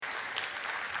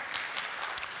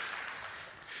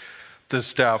the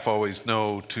staff always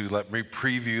know to let me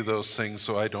preview those things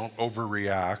so I don't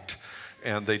overreact,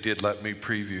 and they did let me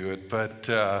preview it. But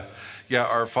yeah,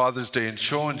 our Father's Day and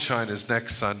Show and Shine is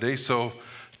next Sunday. So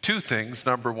two things.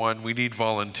 Number one, we need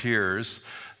volunteers.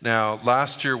 Now,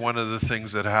 last year, one of the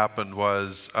things that happened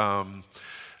was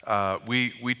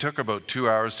we took about 2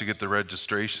 hours to get the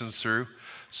registrations through,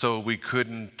 so we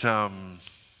couldn't,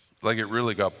 it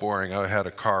really got boring. I had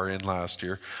a car in last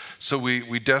year. So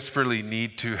we desperately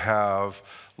need to have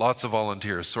lots of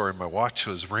volunteers. Sorry, my watch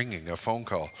was ringing, a phone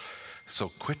call. So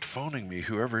quit phoning me,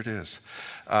 whoever it is.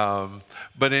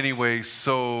 But anyway,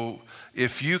 so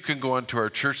if you can go onto our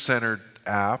Church Center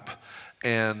app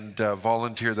and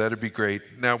volunteer, that'd be great.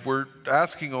 Now, we're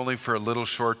asking only for a little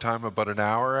short time, about an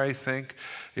hour, I think.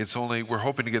 We're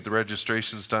hoping to get the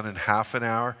registrations done in half an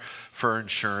hour for our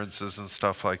insurances and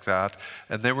stuff like that.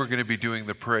 And then we're going to be doing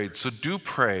the parade. So do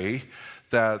pray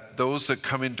that those that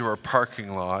come into our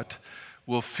parking lot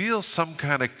will feel some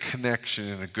kind of connection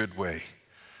in a good way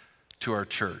to our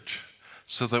church,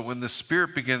 so that when the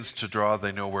Spirit begins to draw,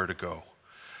 they know where to go.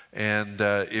 And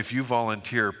if you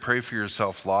volunteer, pray for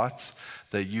yourself lots,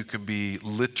 that you can be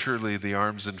literally the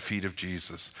arms and feet of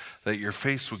Jesus, that your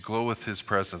face would glow with His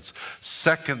presence.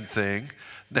 Second thing,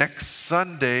 next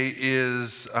Sunday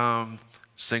is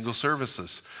single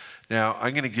services. Now,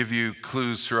 I'm going to give you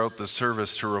clues throughout the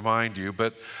service to remind you,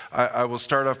 but I will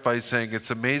start off by saying it's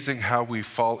amazing how we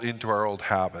fall into our old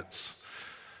habits.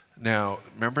 Now,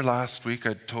 remember last week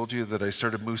I told you that I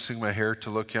started moosing my hair to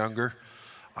look younger?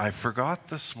 I forgot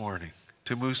this morning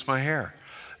to mousse my hair.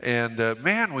 And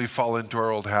man, we fall into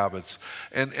our old habits.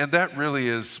 And that really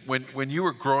is, when you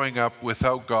were growing up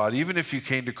without God, even if you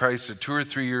came to Christ at 2 or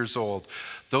 3 years old,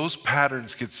 those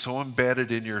patterns get so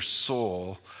embedded in your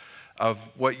soul of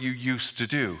what you used to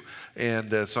do.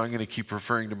 And so I'm going to keep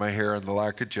referring to my hair and the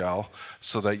lack of gel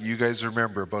so that you guys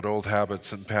remember about old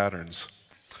habits and patterns.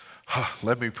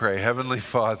 Let me pray. Heavenly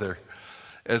Father,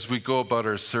 as we go about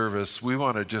our service, we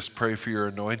want to just pray for your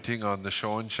anointing on the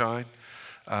Show and Shine.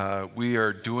 We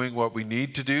are doing what we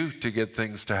need to do to get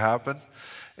things to happen,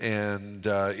 and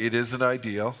it isn't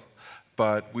ideal,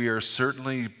 but we are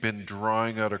certainly been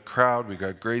drawing out a crowd. We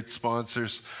got great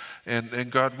sponsors, and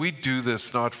God, we do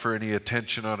this not for any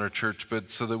attention on our church,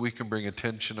 but so that we can bring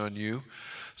attention on you,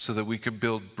 so that we can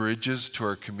build bridges to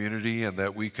our community, and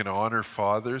that we can honor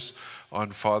fathers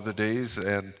on Father Days.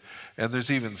 And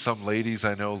there's even some ladies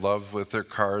I know love with their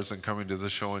cars and coming to the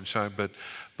Show and Shine.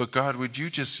 But God, would you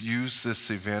just use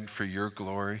this event for your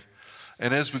glory?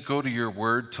 And as we go to your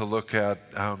word to look at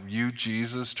you,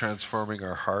 Jesus, transforming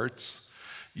our hearts,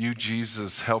 you,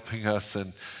 Jesus, helping us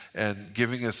and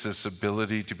giving us this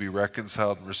ability to be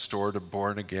reconciled and restored and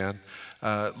born again.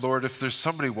 Lord, if there's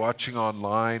somebody watching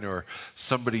online or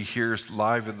somebody here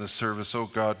live in the service, oh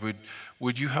God,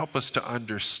 would you help us to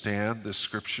understand the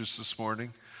scriptures this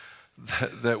morning?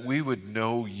 That we would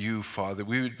know you, Father.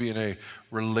 We would be in a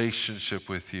relationship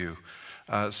with you.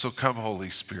 So come, Holy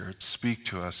Spirit, speak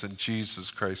to us. In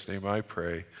Jesus Christ's name I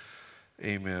pray.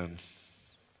 Amen.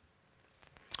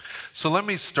 So let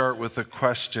me start with a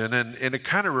question, and it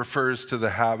kind of refers to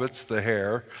the habits, the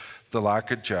hair, the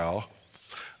lack of gel.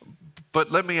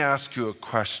 But let me ask you a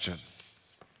question.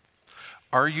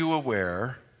 Are you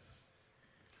aware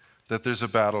that there's a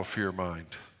battle for your mind?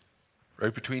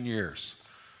 Right between your ears.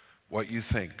 What you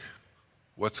think,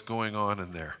 what's going on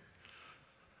in there.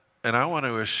 And I want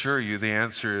to assure you the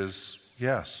answer is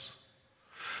yes.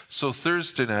 So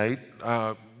Thursday night,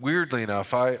 weirdly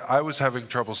enough, I was having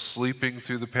trouble sleeping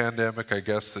through the pandemic. I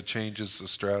guess the changes, the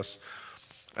stress.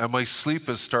 And my sleep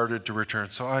has started to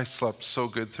return. So I slept so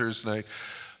good Thursday night.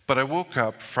 But I woke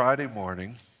up Friday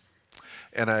morning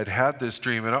and I'd had this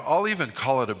dream, and I'll even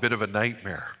call it a bit of a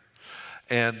nightmare.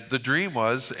 And the dream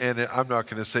was, and I'm not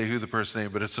going to say who the person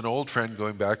named, but it's an old friend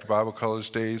going back to Bible college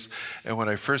days. And when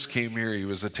I first came here, he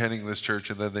was attending this church,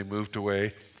 and then they moved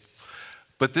away.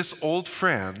 But this old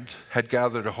friend had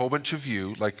gathered a whole bunch of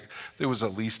you, like there was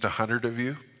at least 100 of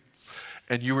you,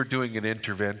 and you were doing an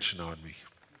intervention on me.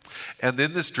 And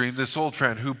in this dream, this old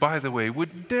friend, who, by the way,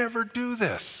 would never do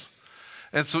this.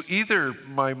 And so either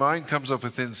my mind comes up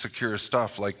with insecure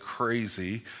stuff like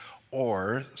crazy,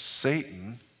 or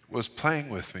Satan was playing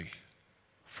with me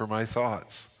for my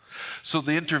thoughts. So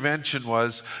the intervention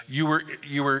was you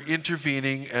were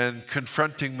intervening and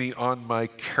confronting me on my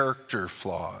character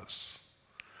flaws.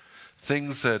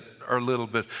 Things that are a little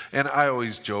bit, and I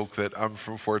always joke that I'm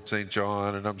from Fort St.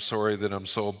 John and I'm sorry that I'm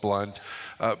so blunt,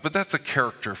 but that's a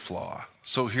character flaw.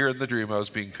 So here in the dream I was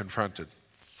being confronted.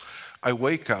 I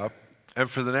wake up,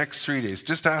 and for the next 3 days,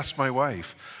 just ask my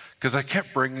wife, because I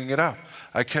kept bringing it up.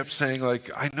 I kept saying, like,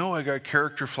 I know I got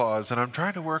character flaws and I'm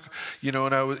trying to work,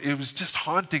 and it was just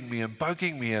haunting me and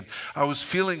bugging me, and I was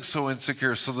feeling so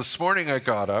insecure. So this morning I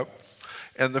got up,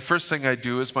 and the first thing I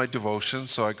do is my devotion.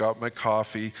 So I got my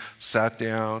coffee, sat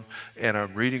down, and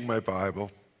I'm reading my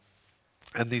Bible.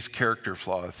 And these character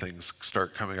flaw things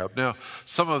start coming up. Now,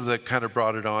 some of that kind of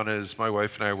brought it on is my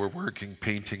wife and I were working,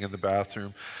 painting in the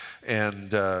bathroom,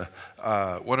 and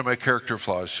one of my character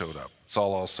flaws showed up. That's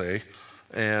all I'll say.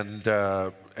 And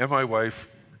my wife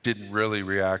didn't really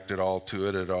react at all to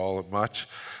it at all much,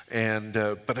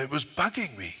 but it was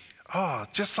bugging me. Oh,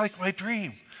 just like my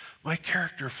dream, my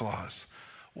character flaws.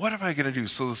 What am I going to do?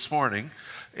 So this morning,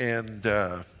 and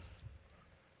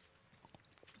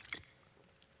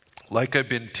like I've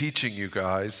been teaching you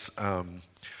guys,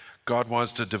 God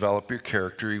wants to develop your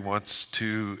character. He wants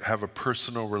to have a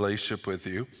personal relationship with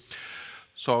you.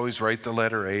 So I always write the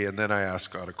letter A, and then I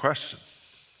ask God a question.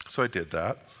 So I did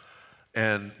that.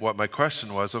 And what my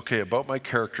question was, okay, about my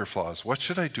character flaws, what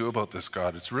should I do about this,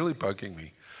 God? It's really bugging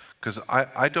me. Because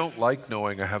I don't like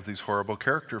knowing I have these horrible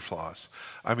character flaws.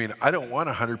 I mean, I don't want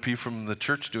 100 people from the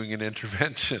church doing an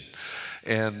intervention.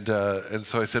 And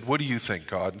so I said, what do you think,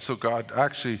 God? And so God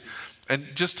actually, and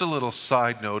just a little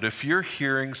side note, if you're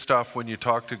hearing stuff when you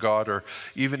talk to God, or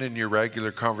even in your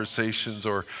regular conversations,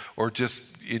 or just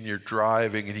in your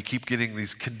driving, and you keep getting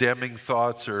these condemning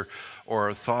thoughts,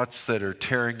 or thoughts that are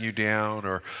tearing you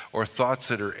down, or thoughts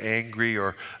that are angry,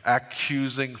 or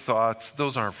accusing thoughts,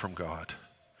 those aren't from God.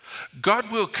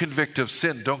 God will convict of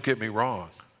sin, don't get me wrong.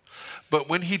 But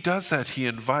when he does that, he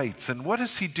invites. And what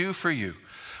does he do for you?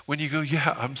 When you go,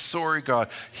 yeah, I'm sorry, God,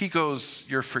 he goes,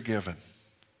 you're forgiven.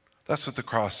 That's what the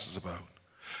cross is about.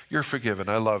 You're forgiven.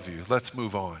 I love you. Let's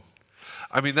move on.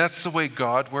 I mean, that's the way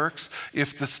God works.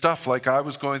 If the stuff like I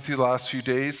was going through the last few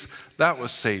days, that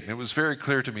was Satan. It was very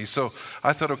clear to me. So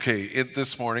I thought, okay,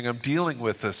 this morning I'm dealing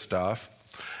with this stuff,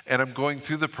 and I'm going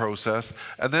through the process.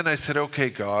 And then I said, okay,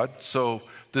 God, so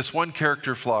this one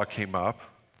character flaw came up,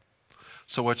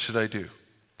 so what should I do?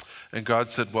 And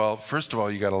God said, well, first of all,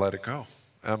 you got to let it go.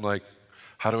 And I'm like,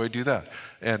 how do I do that?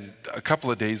 And a couple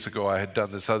of days ago, I had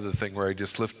done this other thing where I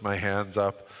just lift my hands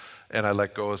up and I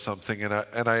let go of something. And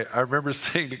I remember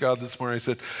saying to God this morning, I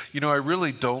said, I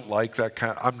really don't like that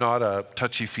kind. I'm not a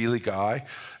touchy-feely guy.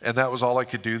 And that was all I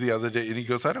could do the other day. And he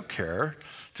goes, I don't care.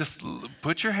 Just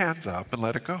put your hands up and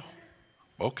let it go.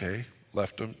 Okay,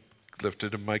 lifted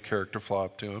him, my character flaw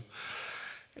up to him.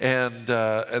 And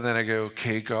then I go,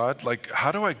 okay, God, like,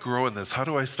 how do I grow in this? How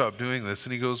do I stop doing this?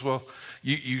 And he goes, well,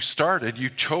 you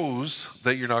chose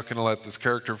that you're not going to let this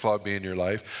character flaw be in your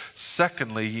life.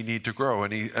 Secondly, you need to grow.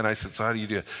 And I said, so how do you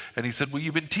do it? And he said, well,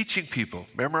 you've been teaching people.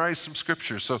 Memorize some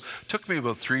scripture. So it took me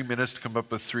about 3 minutes to come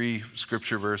up with 3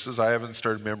 scripture verses. I haven't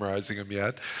started memorizing them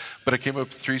yet, but I came up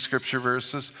with 3 scripture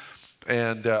verses.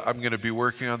 And I'm going to be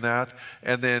working on that.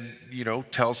 And then,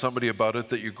 tell somebody about it,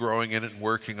 that you're growing in it and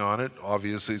working on it.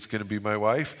 Obviously, it's going to be my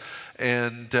wife.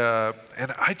 And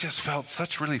I just felt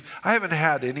such relief. I haven't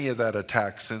had any of that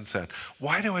attack since then.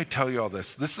 Why do I tell you all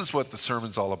this? This is what the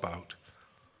sermon's all about.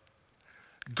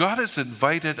 God has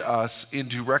invited us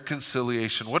into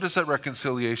reconciliation. What does that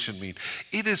reconciliation mean?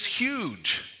 It is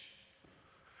huge.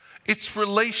 It's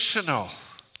relational.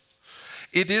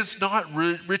 It is not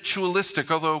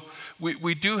ritualistic, although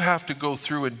we do have to go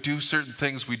through and do certain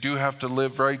things. We do have to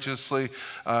live righteously.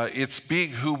 It's being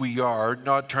who we are,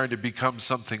 not trying to become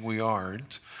something we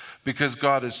aren't, because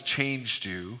God has changed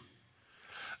you.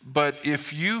 But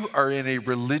if you are in a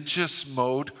religious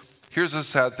mode, here's a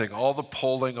sad thing. All the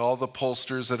polling, all the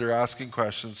pollsters that are asking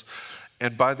questions,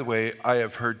 and by the way, I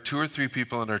have heard 2 or 3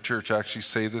 people in our church actually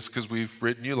say this, because we've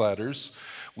written you letters.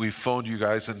 We've phoned you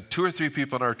guys, and 2 or 3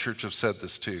 people in our church have said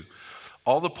this too.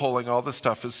 All the polling, all the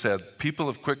stuff is said. People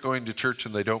have quit going to church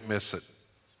and they don't miss it.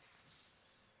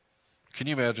 Can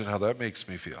you imagine how that makes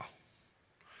me feel?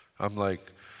 I'm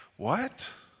like, what?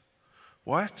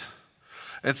 What?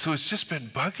 And so it's just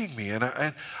been bugging me. And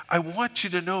I want you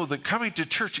to know that coming to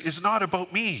church is not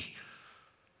about me.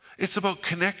 It's about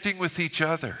connecting with each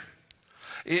other.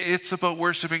 It's about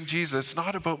worshiping Jesus. It's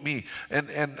not about me.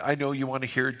 And I know you want to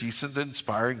hear a decent,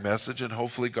 inspiring message, and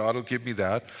hopefully God will give me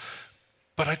that.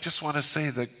 But I just want to say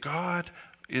that God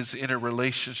is in a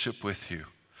relationship with you.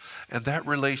 And that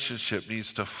relationship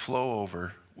needs to flow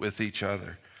over with each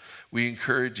other. We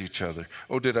encourage each other.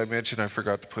 Oh, did I mention I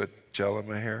forgot to put gel in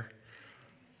my hair?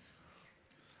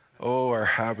 Oh, our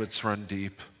habits run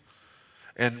deep.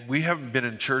 And we haven't been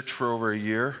in church for over a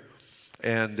year.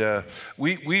 And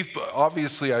we've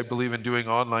obviously, I believe in doing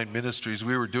online ministries.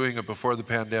 We were doing it before the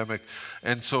pandemic.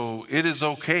 And so it is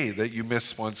okay that you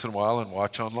miss once in a while and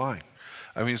watch online.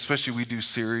 I mean, especially we do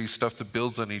series, stuff that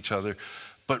builds on each other.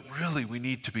 But really, we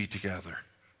need to be together.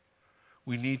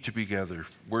 We need to be together,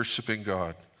 worshiping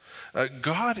God.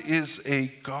 God is a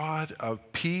God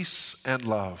of peace and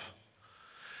love.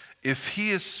 If he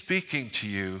is speaking to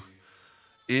you,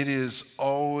 it is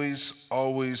always,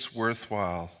 always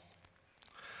worthwhile.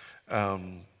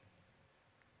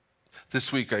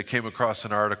 This week I came across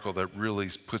an article that really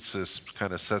puts this,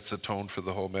 kind of sets a tone for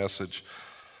the whole message.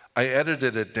 I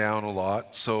edited it down a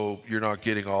lot, so you're not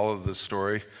getting all of the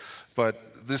story.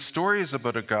 But this story is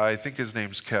about a guy, I think his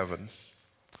name's Kevin.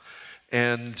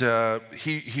 And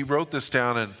he wrote this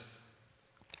down, and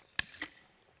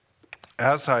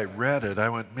as I read it, I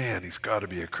went, man, he's got to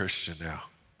be a Christian now.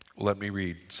 Let me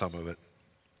read some of it.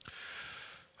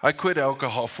 I quit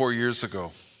alcohol 4 years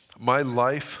ago. My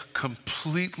life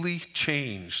completely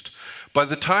changed. By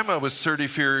the time I was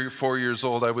 34 years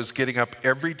old, I was getting up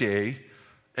every day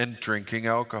and drinking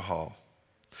alcohol.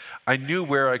 I knew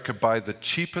where I could buy the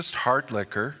cheapest hard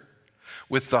liquor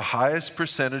with the highest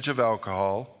percentage of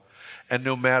alcohol, and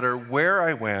no matter where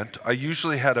I went, I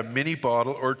usually had a mini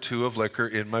bottle or two of liquor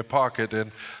in my pocket.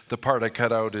 And the part I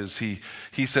cut out is he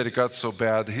said it got so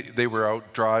bad, they were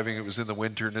out driving, it was in the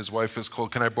winter, and his wife was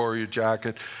cold, can I borrow your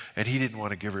jacket? And he didn't want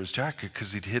to give her his jacket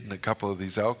because he'd hidden a couple of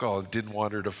these alcohol and didn't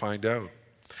want her to find out.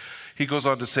 He goes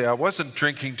on to say, I wasn't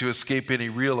drinking to escape any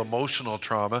real emotional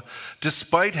trauma.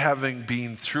 Despite having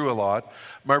been through a lot,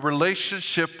 my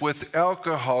relationship with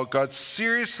alcohol got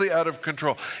seriously out of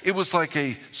control. It was like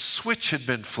a switch had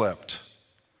been flipped.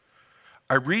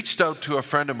 I reached out to a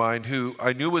friend of mine who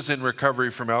I knew was in recovery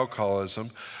from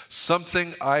alcoholism,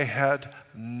 something I had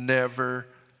never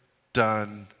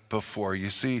done before. You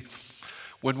see,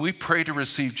 when we pray to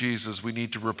receive Jesus, we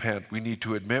need to repent. We need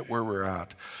to admit where we're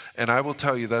at. And I will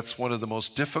tell you, that's one of the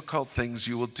most difficult things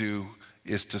you will do,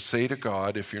 is to say to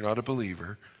God, if you're not a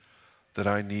believer, that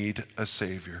I need a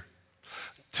Savior.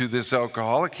 To this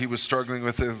alcoholic, he was struggling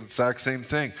with the exact same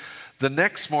thing. The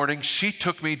next morning, she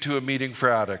took me to a meeting for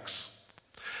addicts.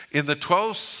 In the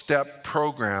 12-step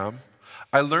program,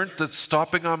 I learned that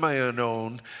stopping on my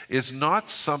own is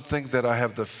not something that I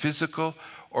have the physical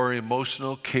or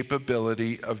emotional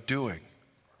capability of doing.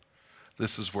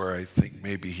 This is where I think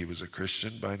maybe he was a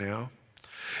Christian by now.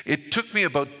 It took me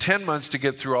about 10 months to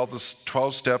get through all the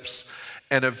 12 steps,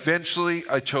 and eventually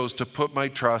I chose to put my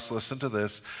trust, listen to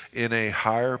this, in a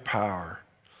higher power.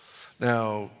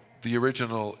 Now, the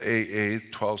original AA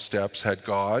 12 steps had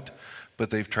God, but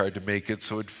they've tried to make it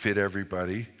so it fit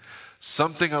everybody.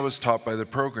 Something I was taught by the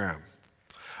program.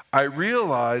 I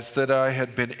realized that I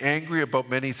had been angry about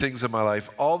many things in my life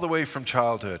all the way from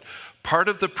childhood. Part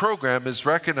of the program is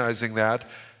recognizing that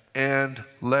and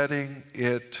letting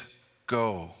it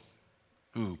go.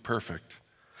 Ooh, perfect.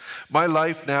 My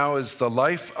life now is the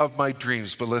life of my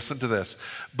dreams, but listen to this.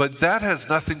 But that has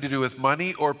nothing to do with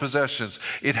money or possessions.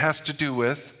 It has to do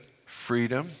with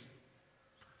freedom,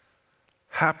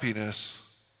 happiness,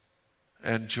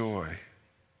 and joy.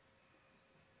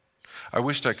 I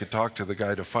wished I could talk to the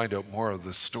guy to find out more of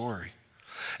this story.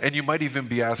 And you might even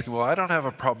be asking, well, I don't have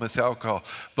a problem with alcohol.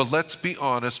 But let's be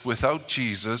honest, without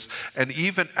Jesus, and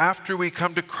even after we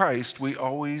come to Christ, we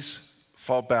always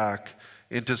fall back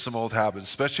into some old habits,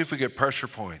 especially if we get pressure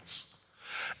points.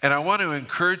 And I want to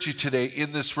encourage you today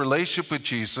in this relationship with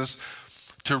Jesus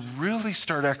to really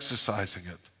start exercising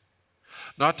it.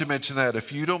 Not to mention that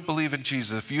if you don't believe in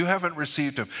Jesus, if you haven't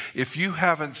received him, if you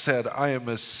haven't said, I am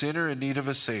a sinner in need of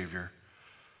a Savior,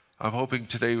 I'm hoping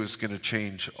today was going to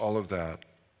change all of that.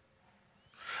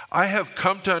 I have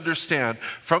come to understand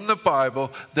from the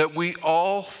Bible that we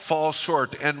all fall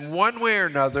short. And one way or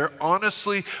another,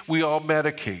 honestly, we all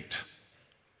medicate.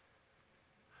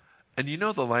 And you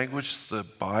know the language the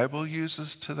Bible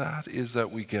uses to that is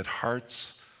that we get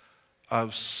hearts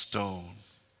of stone.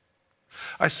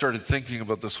 I started thinking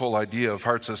about this whole idea of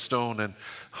hearts of stone, and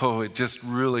it just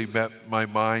really met my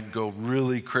mind go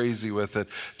really crazy with it.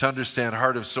 To understand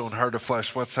heart of stone, heart of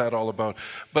flesh, what's that all about?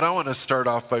 But I want to start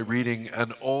off by reading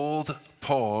an old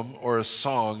poem or a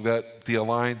song that the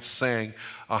Alliance sang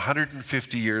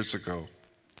 150 years ago.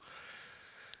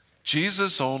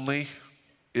 Jesus only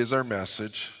is our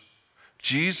message.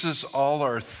 Jesus all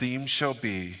our theme shall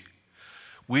be.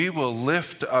 We will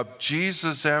lift up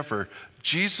Jesus ever.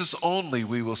 Jesus only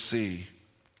we will see.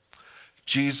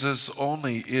 Jesus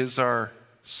only is our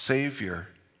Savior.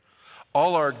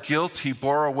 All our guilt he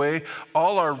bore away,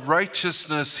 all our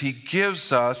righteousness he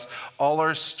gives us, all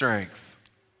our strength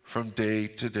from day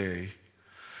to day.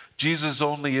 Jesus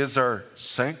only is our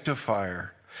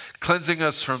sanctifier. cleansing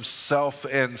us from self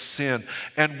and sin,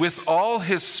 and with all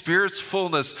his Spirit's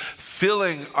fullness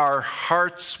filling our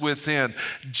hearts within.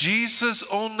 Jesus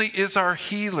only is our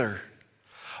healer.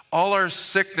 All our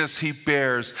sickness he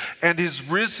bears, and his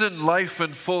risen life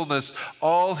and fullness,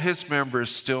 all his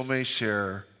members still may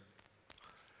share.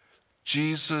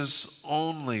 Jesus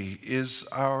only is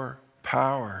our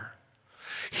power.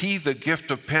 He, the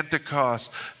gift of Pentecost.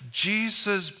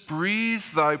 Jesus, breathe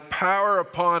thy power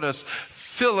upon us.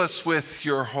 Fill us with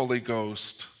your Holy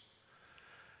Ghost.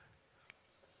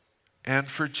 And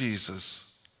for Jesus,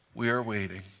 we are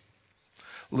waiting,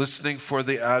 listening for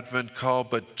the Advent call,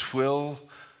 but 'twill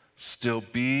still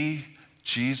be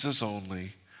Jesus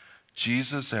only,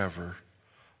 Jesus ever,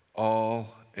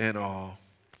 all in all.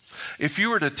 If you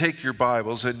were to take your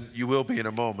Bibles, and you will be in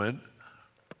a moment,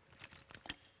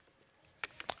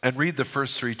 and read the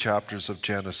first 3 chapters of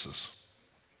Genesis,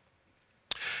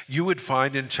 you would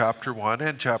find in chapter 1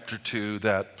 and chapter 2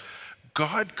 that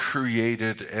God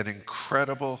created an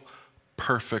incredible,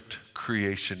 perfect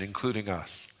creation, including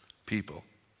us, people.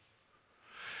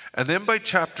 And then by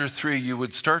chapter 3, you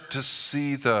would start to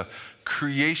see the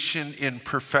creation in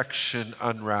perfection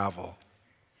unravel.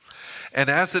 And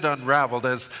as it unraveled,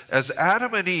 as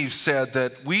Adam and Eve said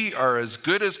that we are as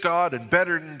good as God and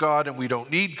better than God and we don't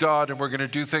need God and we're going to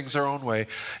do things our own way,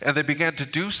 and they began to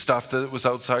do stuff that was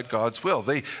outside God's will.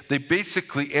 They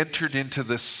basically entered into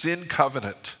the sin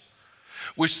covenant,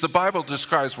 which the Bible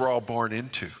describes we're all born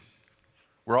into.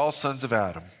 We're all sons of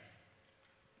Adam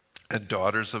and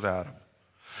daughters of Adam.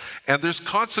 And there's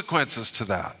consequences to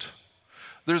that.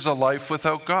 There's a life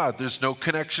without God. There's no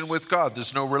connection with God.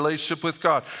 There's no relationship with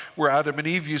God. Where Adam and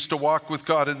Eve used to walk with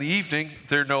God in the evening,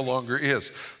 there no longer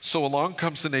is. So along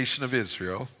comes the nation of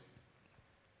Israel.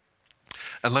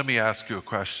 And let me ask you a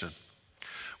question.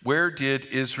 Where did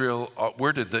the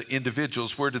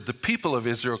people of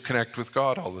Israel connect with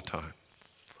God all the time?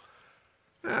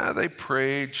 They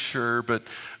prayed, sure, but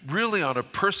really on a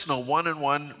personal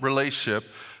one-on-one relationship,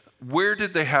 where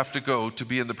did they have to go to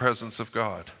be in the presence of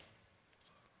God?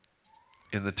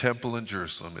 In the temple in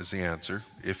Jerusalem is the answer,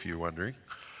 if you're wondering.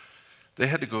 They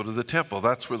had to go to the temple.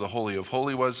 That's where the Holy of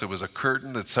Holies was. There was a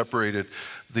curtain that separated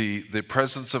the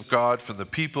presence of God from the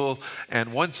people.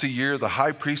 And once a year, the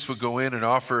high priest would go in and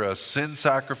offer a sin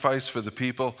sacrifice for the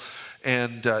people.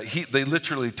 And they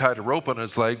literally tied a rope on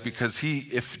his leg because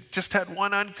if just had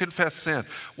one unconfessed sin,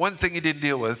 one thing he didn't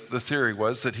deal with, the theory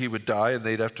was that he would die and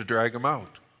they'd have to drag him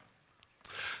out.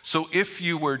 So if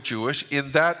you were Jewish,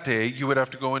 in that day, you would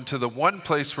have to go into the one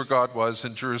place where God was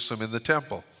in Jerusalem, in the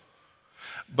temple.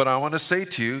 But I want to say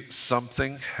to you,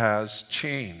 something has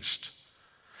changed.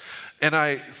 And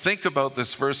I think about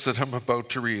this verse that I'm about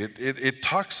to read. It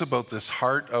talks about this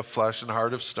heart of flesh and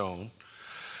heart of stone.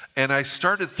 And I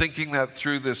started thinking that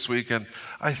through this week, and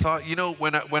I thought,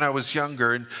 when I was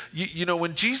younger, and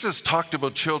when Jesus talked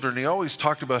about children, he always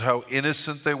talked about how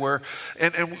innocent they were.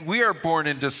 And we are born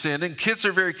into sin, and kids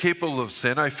are very capable of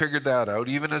sin. I figured that out,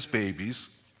 even as babies.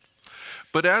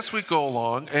 But as we go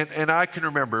along, and I can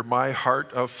remember my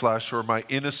heart of flesh, or my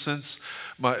innocence,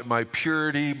 my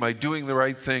purity, my doing the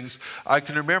right things, I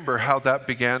can remember how that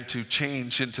began to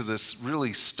change into this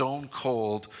really stone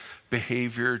cold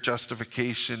behavior,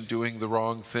 justification, doing the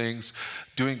wrong things,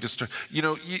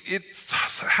 it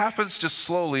happens just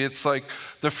slowly. It's like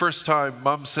the first time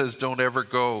mom says, don't ever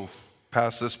go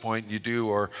past this point, you do,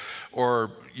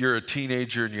 or you're a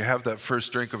teenager and you have that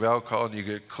first drink of alcohol and you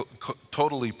get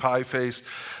totally pie-faced,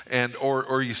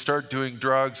 or you start doing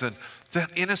drugs, and that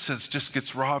innocence just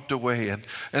gets robbed away,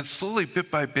 and slowly,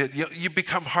 bit by bit, you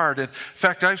become hard. In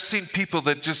fact, I've seen people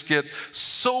that just get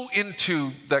so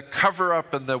into the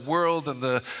cover-up and the world and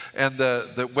the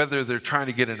whether they're trying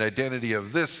to get an identity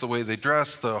of this, the way they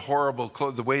dress, the horrible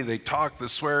clothes, the way they talk, the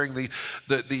swearing,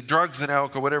 the drugs and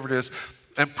alcohol, whatever it is.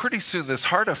 And pretty soon, this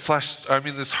heart of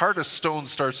stone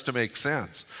starts to make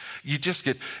sense. You just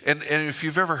get, and if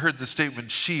you've ever heard the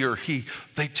statement, she or he,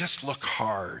 they just look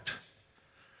hard.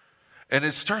 And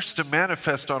it starts to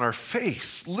manifest on our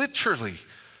face, literally,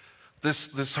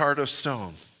 this heart of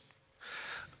stone.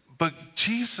 But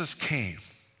Jesus came,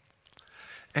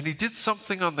 and he did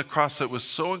something on the cross that was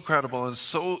so incredible and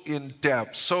so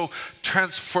in-depth, so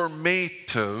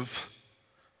transformative.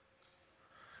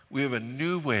 We have a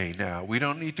new way now. We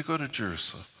don't need to go to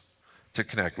Jerusalem to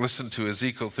connect. Listen to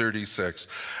Ezekiel 36.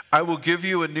 I will give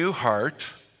you a new heart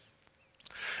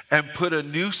and put a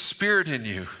new spirit in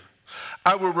you.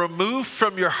 I will remove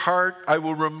from your heart, I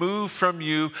will remove from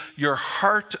you your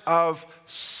heart of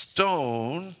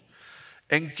stone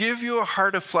and give you a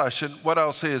heart of flesh. And what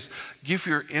I'll say is, give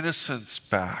your innocence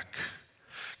back.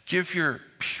 Give your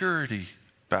purity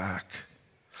back.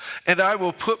 And I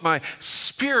will put my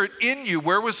spirit in you.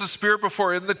 Where was the spirit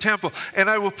before? In the temple. And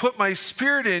I will put my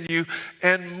spirit in you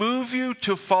and move you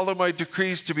to follow my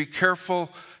decrees, to be careful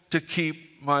to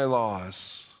keep my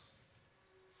laws.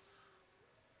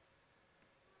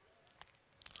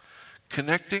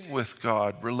 Connecting with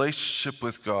God, relationship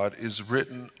with God is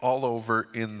written all over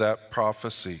in that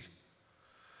prophecy.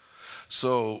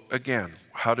 So again,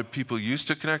 how did people used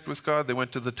to connect with God? They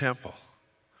went to the temple.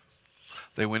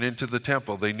 They went into the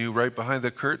temple. They knew right behind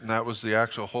the curtain that was the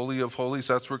actual Holy of Holies.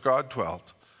 That's where God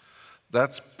dwelt.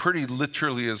 That's pretty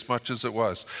literally as much as it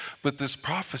was. But this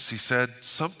prophecy said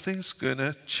something's going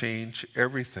to change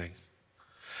everything.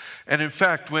 And in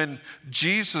fact, when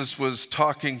Jesus was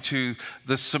talking to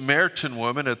the Samaritan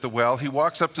woman at the well, he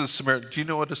walks up to the Samaritan. Do you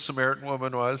know what a Samaritan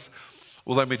woman was?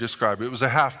 Well, let me describe it. It was a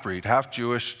half-breed, half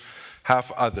Jewish,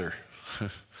 half other.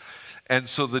 And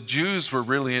so the Jews were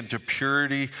really into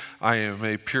purity. I am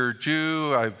a pure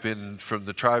Jew. I've been from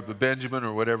the tribe of Benjamin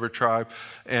or whatever tribe,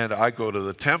 and I go to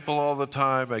the temple all the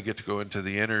time. I get to go into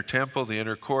the inner temple, the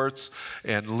inner courts,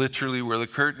 and literally where the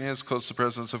curtain is, close to the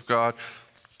presence of God.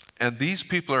 And these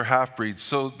people are half-breeds.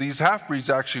 So these half-breeds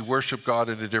actually worship God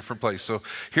in a different place. So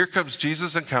here comes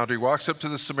Jesus' encounter. He walks up to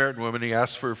the Samaritan woman. He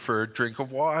asks for a drink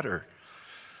of water.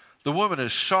 The woman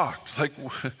is shocked. Like,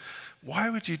 why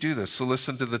would you do this? So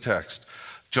listen to the text.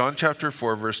 John chapter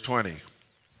 4, verse 20.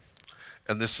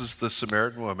 And this is the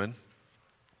Samaritan woman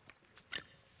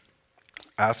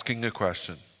asking a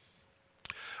question.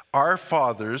 Our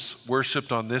fathers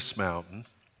worshipped on this mountain,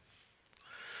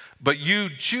 but you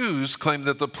Jews claim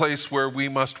that the place where we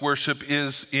must worship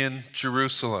is in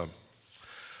Jerusalem.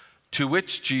 To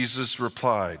which Jesus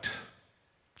replied,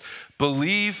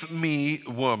 "Believe me,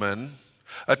 woman,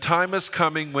 a time is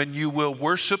coming when you will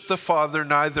worship the Father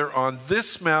neither on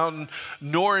this mountain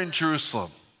nor in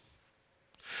Jerusalem.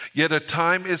 Yet a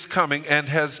time is coming and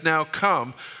has now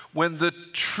come when the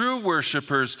true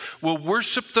worshipers will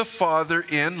worship the Father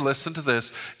in," listen to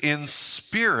this, "in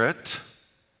spirit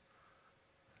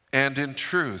and in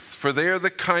truth. For they are the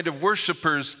kind of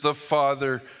worshipers the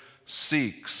Father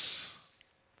seeks."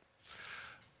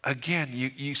 Again,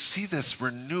 you see this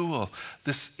renewal,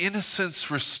 this innocence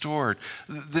restored,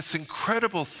 this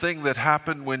incredible thing that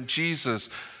happened when Jesus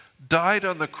died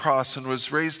on the cross and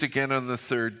was raised again on the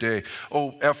third day.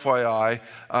 Oh, FYI,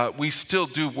 we still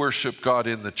do worship God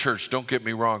in the church, don't get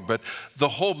me wrong, but the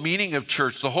whole meaning of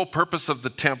church, the whole purpose of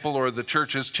the temple or the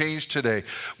church has changed today.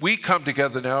 We come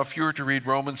together now, if you were to read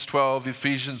Romans 12,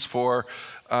 Ephesians 4,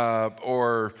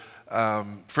 or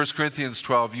 1 Corinthians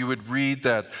 12, you would read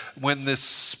that when the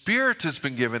Spirit has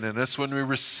been given in us, when we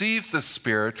receive the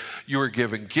Spirit, you are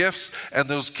given gifts, and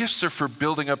those gifts are for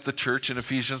building up the church. In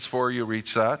Ephesians 4, you read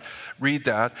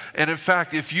that. And in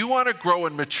fact, if you want to grow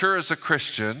and mature as a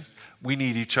Christian, we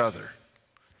need each other.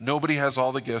 Nobody has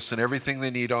all the gifts and everything they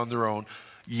need on their own.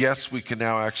 Yes, we can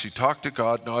now actually talk to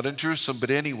God, not in Jerusalem, but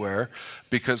anywhere,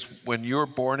 because when you're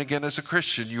born again as a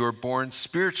Christian, you are born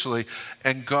spiritually,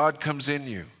 and God comes in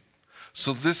you.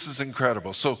 So this is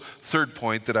incredible. So third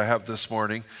point that I have this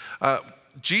morning,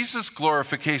 Jesus'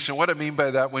 glorification. What I mean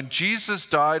by that, when Jesus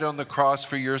died on the cross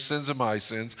for your sins and my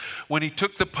sins, when he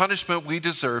took the punishment we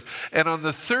deserve, and on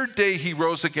the third day he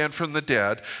rose again from the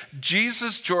dead,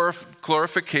 Jesus'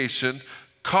 glorification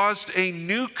caused a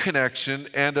new connection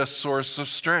and a source of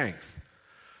strength.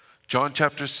 John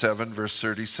chapter 7, verse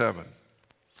 37.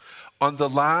 On the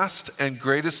last and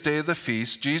greatest day of the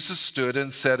feast, Jesus stood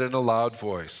and said in a loud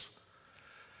voice,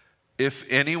 "If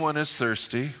anyone is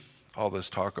thirsty," all this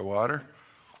talk of water.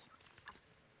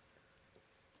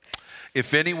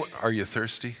 "If anyone," are you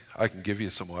thirsty? I can give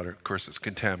you some water. Of course, it's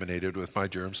contaminated with my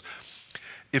germs.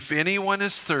 "If anyone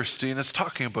is thirsty," and it's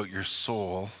talking about your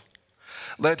soul,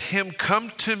 "let him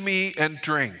come to me and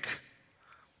drink.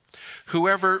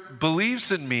 Whoever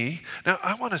believes in me," now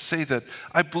I want to say that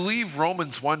I believe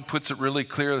Romans 1 puts it really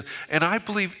clearly, and I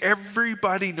believe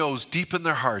everybody knows deep in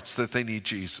their hearts that they need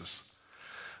Jesus.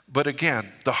 But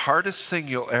again, the hardest thing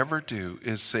you'll ever do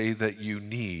is say that you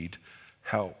need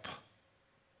help.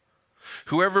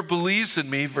 "Whoever believes in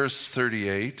me," verse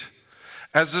 38,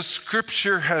 "as the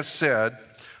scripture has said,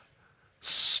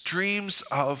 streams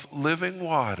of living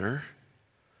water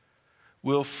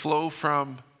will flow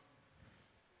from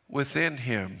within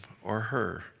him," or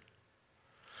her.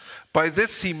 By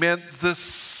this he meant the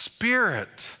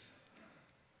Spirit,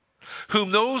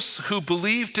 whom those who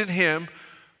believed in him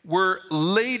were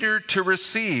later to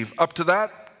receive. Up to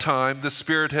that time, the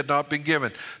Spirit had not been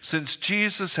given, since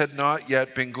Jesus had not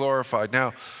yet been glorified.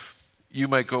 Now, you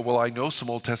might go, "Well, I know some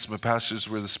Old Testament passages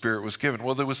where the Spirit was given."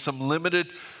 Well, there was some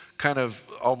limited kind of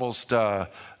almost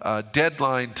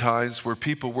deadline times where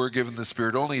people were given the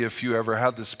Spirit. Only a few ever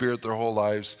had the Spirit their whole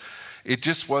lives. It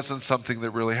just wasn't something that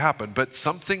really happened. But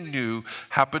something new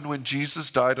happened when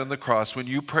Jesus died on the cross. When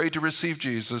you prayed to receive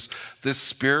Jesus, this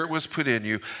Spirit was put in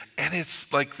you. And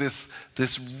it's like this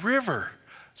river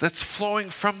that's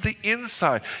flowing from the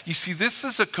inside. You see, this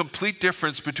is a complete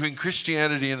difference between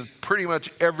Christianity and pretty much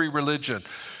every religion.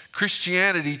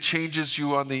 Christianity changes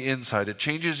you on the inside. It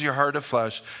changes your heart of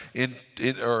flesh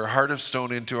or heart of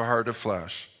stone into a heart of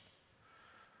flesh.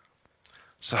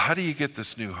 So how do you get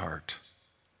this new heart?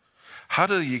 How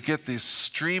do you get this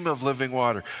stream of living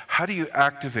water? How do you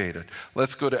activate it?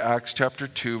 Let's go to Acts chapter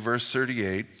 2, verse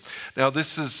 38. Now,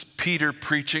 this is Peter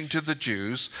preaching to the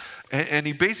Jews, and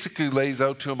he basically lays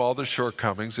out to them all their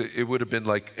shortcomings. It would have been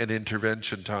like an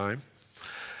intervention time.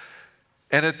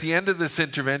 And at the end of this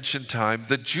intervention time,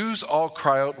 the Jews all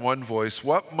cry out in one voice,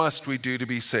 "What must we do to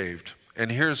be saved?"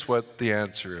 And here's what the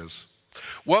answer is.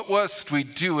 What must we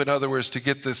do, in other words, to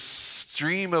get this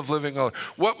stream of living water?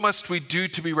 What must we do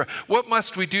to be right? What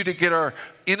must we do to get our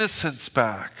innocence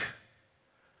back?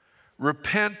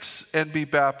 Repent and be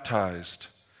baptized,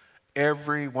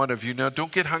 every one of you. Now,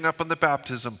 don't get hung up on the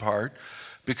baptism part,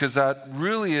 because that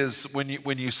really is, when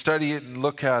you study it and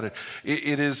look at it,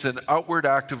 it is an outward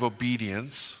act of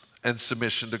obedience and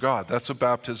submission to God. That's what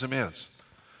baptism is.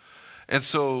 And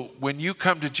so when you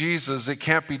come to Jesus, it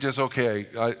can't be just, okay,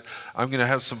 I'm going to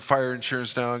have some fire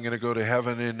insurance now, I'm going to go to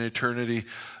heaven in eternity.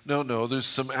 No, there's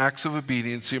some acts of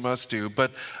obedience you must do.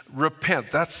 But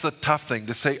repent, that's the tough thing,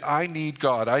 to say, I need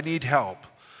God, I need help.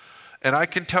 And I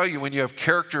can tell you, when you have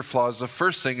character flaws, the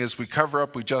first thing is we cover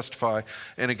up, we justify.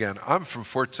 And again, I'm from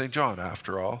Fort St. John,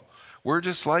 after all. We're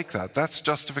just like that. That's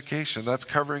justification. That's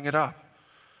covering it up.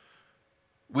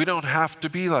 We don't have to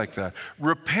be like that.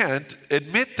 Repent,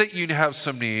 admit that you have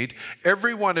some need,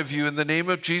 every one of you, in the name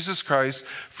of Jesus Christ,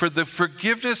 for the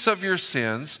forgiveness of your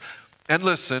sins. And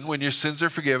listen, when your sins are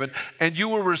forgiven, and you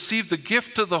will receive the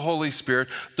gift of the Holy Spirit,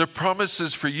 the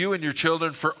promises for you and your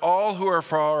children, for all who are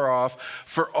far off,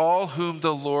 for all whom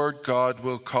the Lord God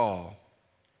will call.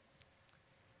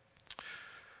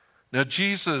 Now,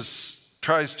 Jesus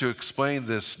tries to explain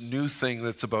this new thing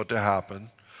that's about to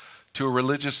happen to a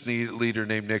religious leader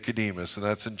named Nicodemus, and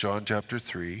that's in John chapter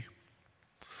 3.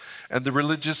 And the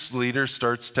religious leader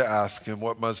starts to ask him,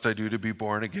 what must I do to be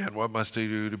born again? What must I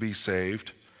do to be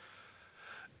saved?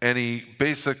 And he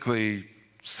basically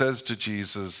says to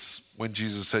Jesus, when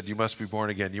Jesus said, you must be born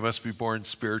again, you must be born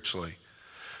spiritually.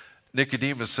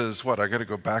 Nicodemus says, what, I got to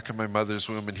go back in my mother's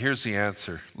womb? And here's the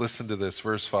answer. Listen to this,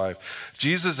 verse 5.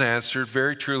 Jesus answered,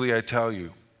 very truly I tell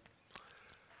you.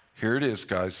 Here it is,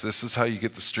 guys. This is how you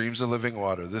get the streams of living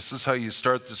water. This is how you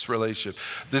start this relationship.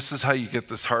 This is how you get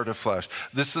this heart of flesh.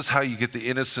 This is how you get the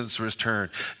innocence returned.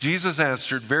 Jesus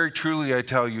answered, very truly I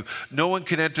tell you, no one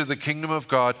can enter the kingdom of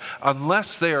God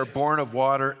unless they are born of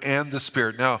water and the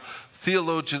Spirit. Now,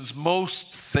 theologians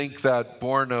most think that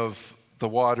born of the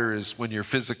water is when you're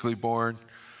physically born.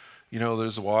 You know,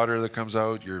 there's water that comes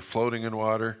out, you're floating in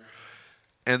water.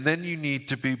 And then you need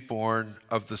to be born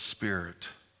of the Spirit.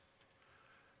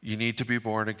 You need to be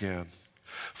born again.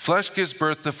 Flesh gives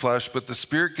birth to flesh, but the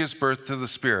Spirit gives birth to the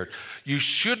Spirit. You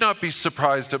should not be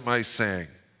surprised at my saying,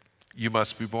 you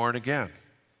must be born again.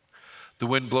 The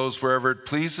wind blows wherever it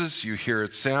pleases, you hear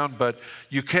its sound, but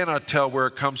you cannot tell where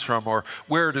it comes from or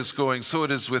where it is going. So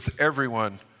it is with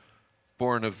everyone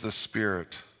born of the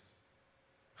Spirit.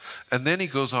 And then he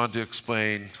goes on to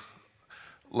explain,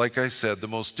 like I said, the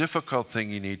most difficult thing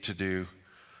you need to do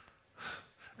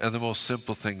and the most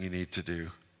simple thing you need to do.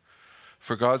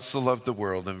 For God so loved the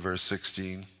world, in verse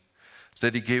 16,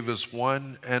 that he gave his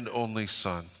one and only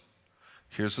Son.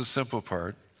 Here's the simple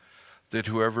part, that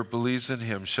whoever believes in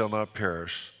him shall not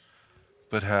perish,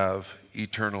 but have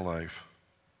eternal life.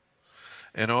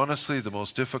 And honestly, the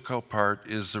most difficult part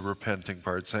is the repenting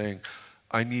part, saying,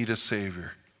 I need a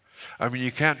Savior. I mean,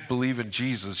 you can't believe in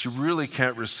Jesus. You really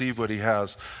can't receive what he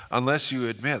has unless you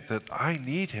admit that I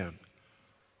need him.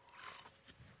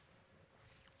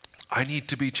 I need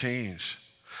to be changed.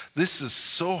 This is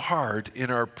so hard in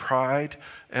our pride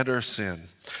and our sin.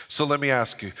 So let me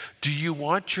ask you, do you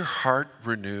want your heart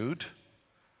renewed?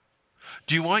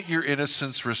 Do you want your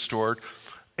innocence restored?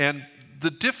 And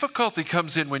the difficulty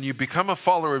comes in when you become a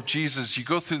follower of Jesus. You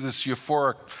go through this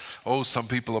euphoric, some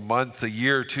people a month, a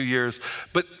year, 2 years.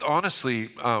 But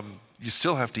honestly, you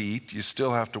still have to eat. You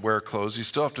still have to wear clothes. You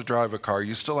still have to drive a car.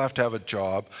 You still have to have a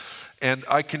job. And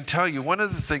I can tell you, one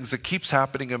of the things that keeps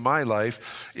happening in my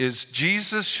life is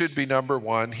Jesus should be number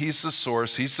one. He's the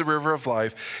source. He's the river of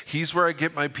life. He's where I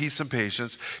get my peace and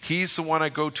patience. He's the one I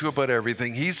go to about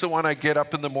everything. He's the one I get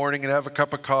up in the morning and have a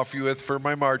cup of coffee with for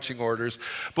my marching orders.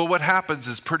 But what happens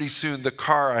is pretty soon the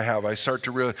car I have, I start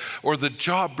to really, or the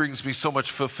job brings me so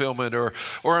much fulfillment, or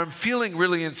I'm feeling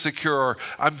really insecure, or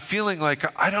I'm feeling like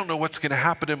I don't know what's going to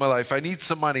happen in my life. I need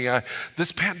some money.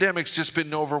 This pandemic's just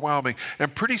been overwhelming.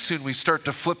 And pretty soon we start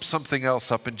to flip something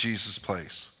else up in Jesus'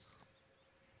 place.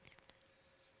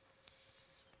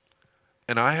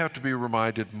 And I have to be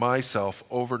reminded myself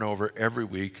over and over every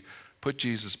week, put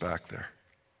Jesus back there.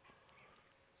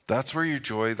 That's where your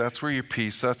joy, that's where your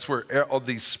peace, that's where all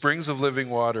these springs of living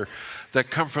water that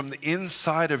come from the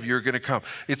inside of you are going to come.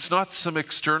 It's not some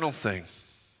external thing.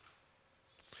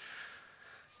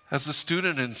 As a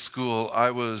student in school,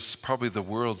 I was probably the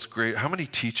world's great. How many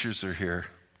teachers are here?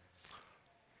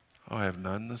 Oh, I have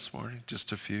none this morning,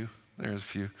 just a few. There's a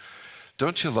few.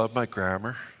 Don't you love my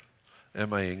grammar and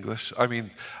my English? I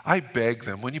mean, I beg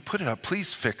them, when you put it up,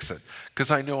 please fix it,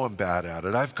 because I know I'm bad at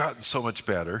it. I've gotten so much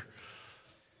better.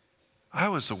 I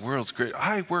was the world's great.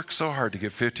 I worked so hard to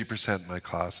get 50% in my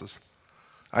classes.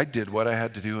 I did what I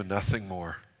had to do and nothing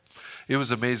more. It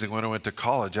was amazing. When I went to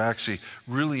college, I actually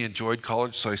really enjoyed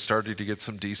college, so I started to get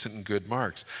some decent and good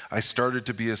marks. I started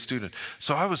to be a student.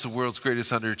 So I was the world's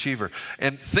greatest underachiever.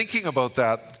 And thinking about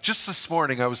that, just this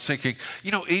morning I was thinking,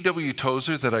 you know, A.W.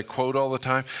 Tozer that I quote all the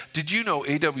time? Did you know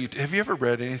A.W., have you ever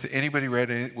read anything? Anybody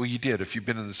read anything? Well, you did. If you've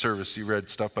been in the service, you read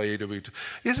stuff by A.W.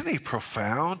 Isn't he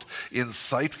profound,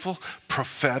 insightful,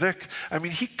 prophetic? I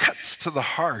mean, he cuts to the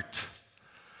heart.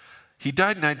 He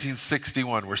died in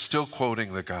 1961. We're still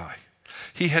quoting the guy.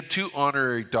 He had 2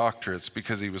 honorary doctorates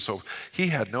because he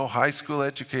had no high school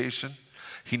education.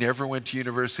 He never went to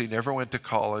university, never went to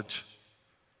college.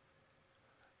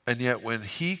 And yet when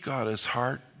he got his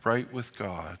heart right with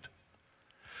God,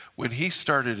 when he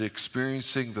started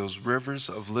experiencing those rivers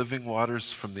of living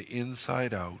waters from the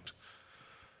inside out,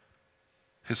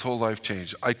 his whole life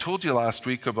changed. I told you last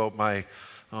week about my,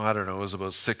 I don't know, it was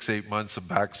about 6-8 months of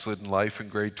backslidden life in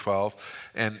grade 12,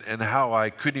 and how I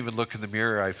couldn't even look in the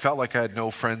mirror. I felt like I had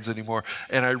no friends anymore.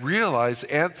 And I realized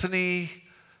Anthony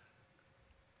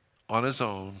on his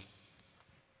own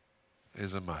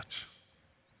isn't much.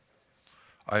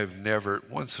 I have never,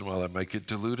 once in a while I might get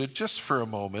deluded just for a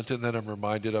moment, and then I'm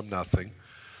reminded I'm nothing.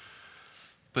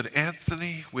 But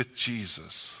Anthony with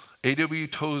Jesus, A.W.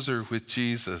 Tozer with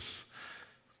Jesus,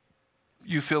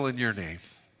 you fill in your name.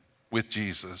 With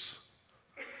Jesus,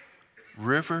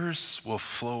 rivers will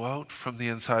flow out from the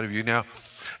inside of you. Now,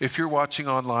 if you're watching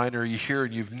online or you're here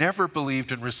and you've never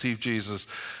believed and received Jesus,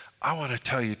 I want to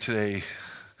tell you today,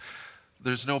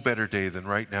 there's no better day than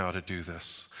right now to do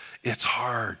this. It's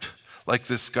hard. Like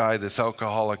this guy, this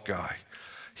alcoholic guy,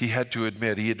 he had to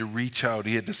admit, he had to reach out,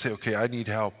 he had to say, okay, I need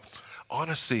help.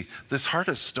 Honestly, this heart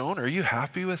of stone, are you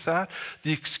happy with that?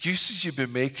 The excuses you've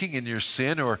been making in your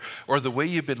sin, or the way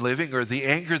you've been living, or the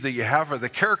anger that you have, or the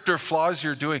character flaws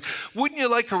you're doing, wouldn't you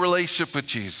like a relationship with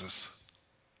Jesus?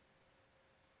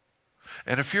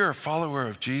 And if you're a follower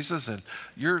of Jesus and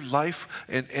your life,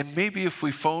 and maybe if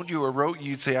we phoned you or wrote you,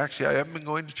 you'd say, actually, I haven't been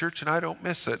going to church and I don't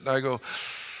miss it. And I go,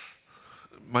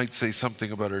 might say something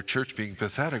about our church being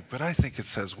pathetic, but I think it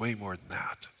says way more than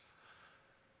that.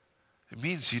 It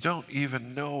means you don't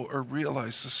even know or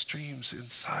realize the streams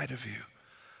inside of you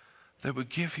that would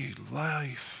give you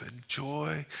life and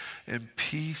joy and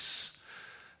peace,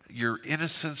 your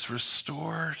innocence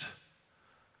restored.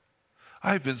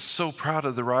 I've been so proud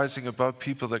of the Rising Above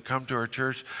people that come to our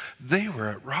church. They were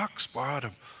at rock's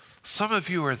bottom. Some of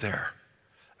you are there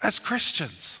as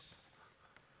Christians.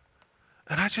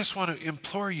 And I just want to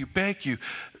implore you, beg you,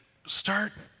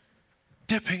 start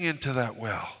dipping into that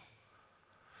well.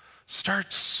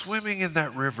 Start swimming in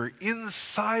that river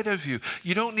inside of you.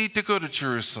 You don't need to go to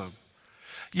Jerusalem.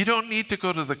 You don't need to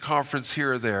go to the conference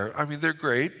here or there. I mean, they're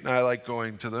great, and I like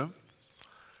going to them.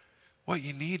 What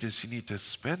you need is you need to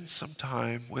spend some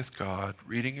time with God,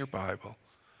 reading your Bible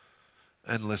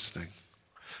and listening.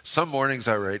 Some mornings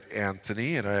I write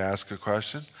Anthony and I ask a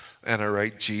question, and I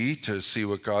write G to see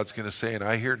what God's going to say, and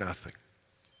I hear nothing.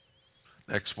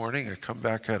 Next morning I come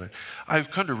back at it. I've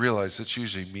come to realize it's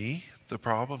usually me, the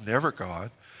problem, never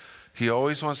God. He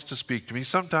always wants to speak to me.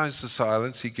 Sometimes the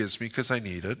silence he gives me because I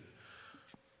need it.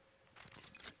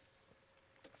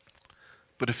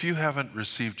 But if you haven't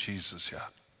received Jesus yet,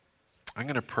 I'm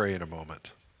going to pray in a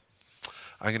moment.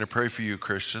 I'm going to pray for you,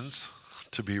 Christians,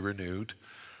 to be renewed,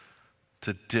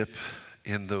 to dip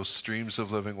in those streams of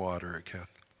living water again.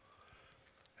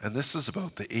 And this is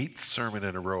about the 8th sermon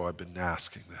in a row I've been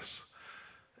asking this.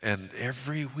 And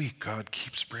every week, God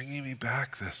keeps bringing me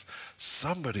back this.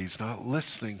 Somebody's not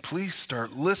listening. Please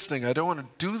start listening. I don't want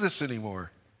to do this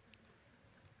anymore.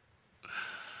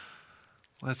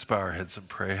 Let's bow our heads and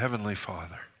pray. Heavenly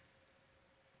Father,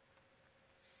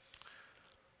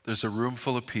 there's a room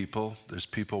full of people. There's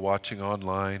people watching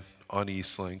online on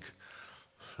Eastlink.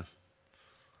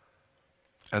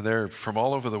 And they're from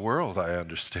all over the world, I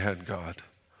understand, God.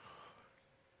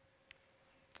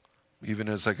 Even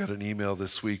as I got an email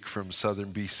this week from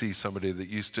southern BC, somebody that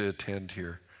used to attend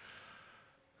here,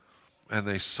 and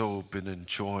they so been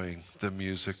enjoying the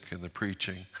music and the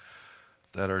preaching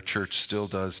that our church still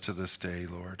does to this day,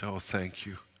 Lord. Oh, thank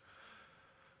you.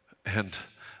 And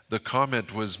the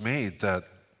comment was made that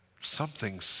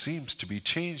something seems to be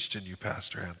changed in you,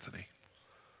 Pastor Anthony.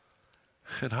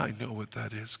 And I know what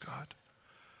that is, God.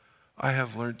 I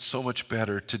have learned so much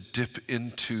better to dip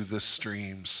into the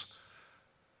streams,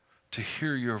 to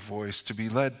hear your voice, to be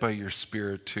led by your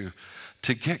Spirit, to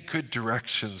get good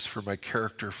directions for my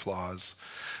character flaws.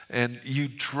 And you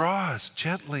draw us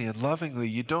gently and lovingly.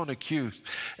 You don't accuse.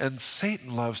 And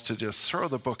Satan loves to just throw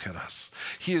the book at us.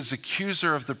 He is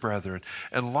accuser of the brethren.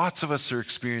 And lots of us are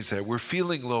experiencing that. We're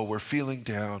feeling low. We're feeling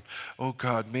down. Oh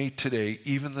God, may today,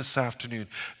 even this afternoon,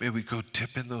 may we go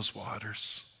dip in those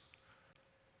waters.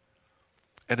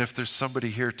 And if there's somebody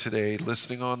here today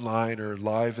listening online or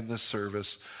live in this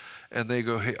service, and they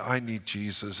go, hey, I need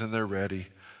Jesus, and they're ready,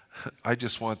 I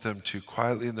just want them to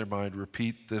quietly in their mind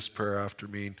repeat this prayer after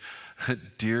me.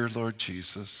 Dear Lord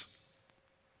Jesus,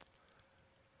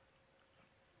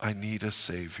 I need a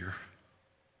Savior.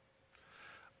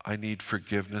 I need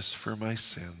forgiveness for my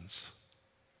sins.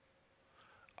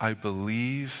 I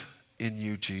believe in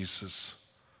you, Jesus,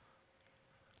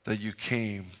 that you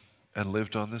came and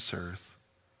lived on this earth,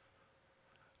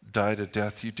 died a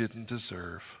death you didn't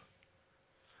deserve,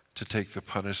 to take the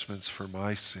punishments for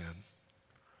my sin.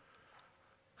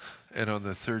 And on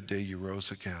the third day you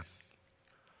rose again.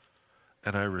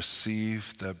 And I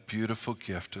received that beautiful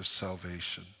gift of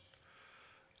salvation,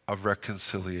 of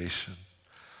reconciliation,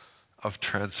 of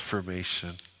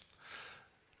transformation,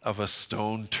 of a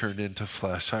stone turned into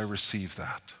flesh. I receive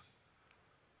that.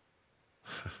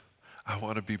 I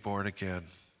want to be born again.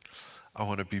 I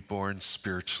want to be born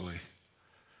spiritually.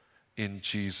 In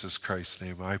Jesus Christ's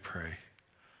name I pray.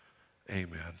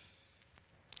 Amen.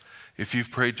 If you've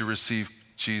prayed to receive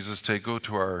Jesus today, go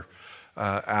to our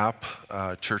app,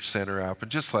 Church Center app,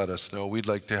 and just let us know. We'd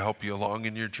like to help you along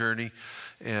in your journey.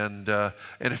 And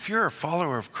if you're a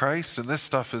follower of Christ and this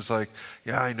stuff is like,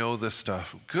 yeah, I know this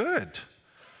stuff, good.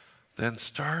 Then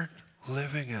start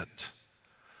living it.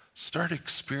 Start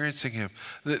experiencing Him.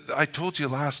 I told you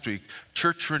last week,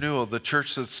 Church Renewal, the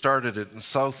church that started it in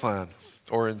Southland,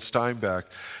 or in Steinbach,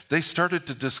 they started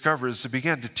to discover as they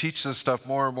began to teach this stuff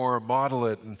more and more, and model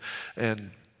it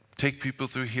and take people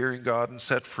through hearing God and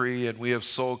set free, and we have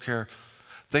soul care.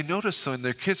 They noticed when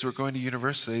their kids were going to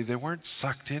university, they weren't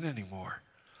sucked in anymore.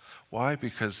 Why?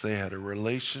 Because they had a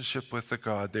relationship with the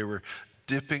God. They were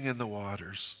dipping in the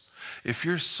waters. If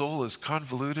your soul is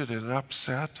convoluted and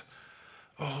upset,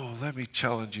 oh, let me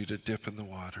challenge you to dip in the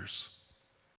waters.